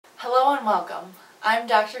Hello and welcome. I'm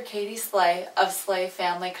Dr. Katie Slay of Slay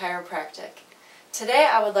Family Chiropractic. Today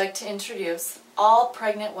I would like to introduce all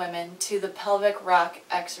pregnant women to the pelvic rock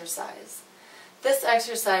exercise. This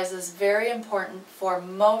exercise is very important for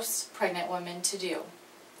most pregnant women to do.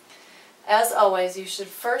 As always, you should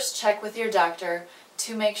first check with your doctor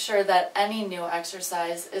to make sure that any new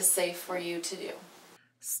exercise is safe for you to do.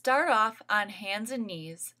 Start off on hands and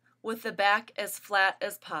knees with the back as flat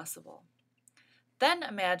as possible. Then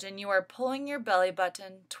imagine you are pulling your belly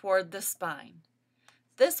button toward the spine.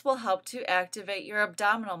 This will help to activate your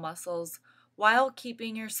abdominal muscles while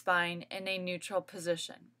keeping your spine in a neutral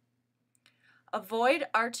position. Avoid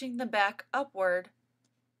arching the back upward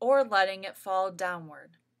or letting it fall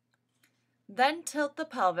downward. Then tilt the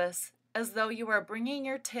pelvis as though you are bringing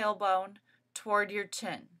your tailbone toward your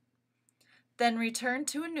chin. Then return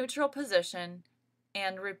to a neutral position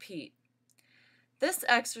and repeat. This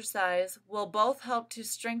exercise will both help to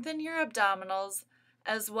strengthen your abdominals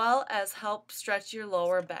as well as help stretch your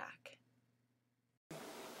lower back.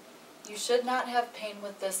 You should not have pain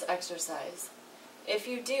with this exercise. If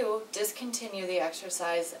you do, discontinue the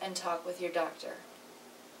exercise and talk with your doctor.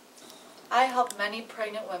 I help many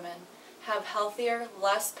pregnant women have healthier,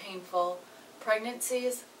 less painful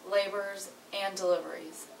pregnancies, labors, and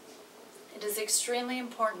deliveries. It is extremely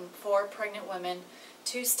important for pregnant women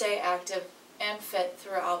to stay active and fit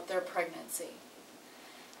throughout their pregnancy.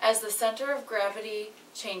 As the center of gravity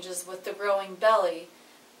changes with the growing belly,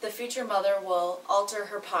 the future mother will alter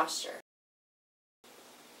her posture.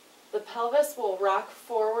 The pelvis will rock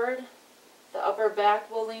forward, the upper back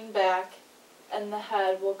will lean back, and the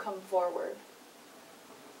head will come forward.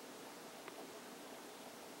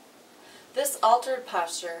 This altered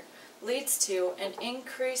posture leads to an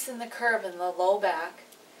increase in the curve in the low back,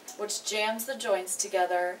 which jams the joints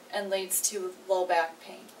together and leads to low back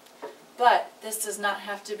pain. But this does not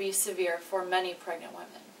have to be severe for many pregnant women.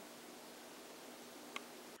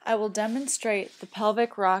 I will demonstrate the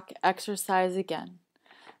pelvic rock exercise again.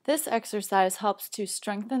 This exercise helps to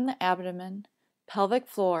strengthen the abdomen, pelvic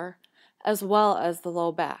floor, as well as the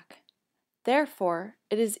low back. Therefore,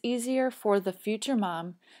 it is easier for the future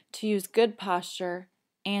mom to use good posture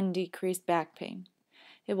and decrease back pain.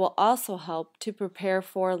 It will also help to prepare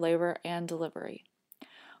for labor and delivery.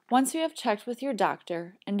 Once you have checked with your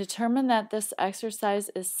doctor and determined that this exercise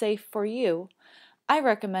is safe for you, I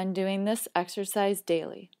recommend doing this exercise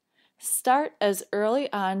daily. Start as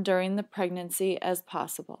early on during the pregnancy as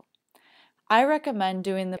possible. I recommend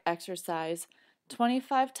doing the exercise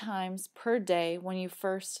 25 times per day when you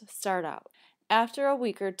first start out. After a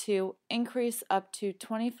week or two, increase up to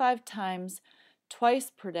 25 times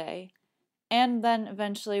twice per day, and then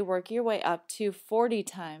eventually work your way up to 40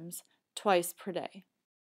 times twice per day.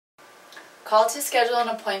 Call to schedule an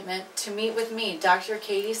appointment to meet with me, Dr.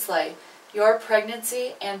 Katie Slay, your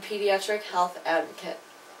pregnancy and pediatric health advocate.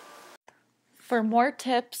 For more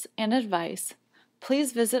tips and advice,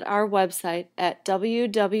 please visit our website at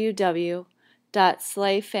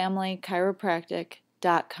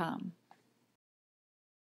www.slayfamilychiropractic.com.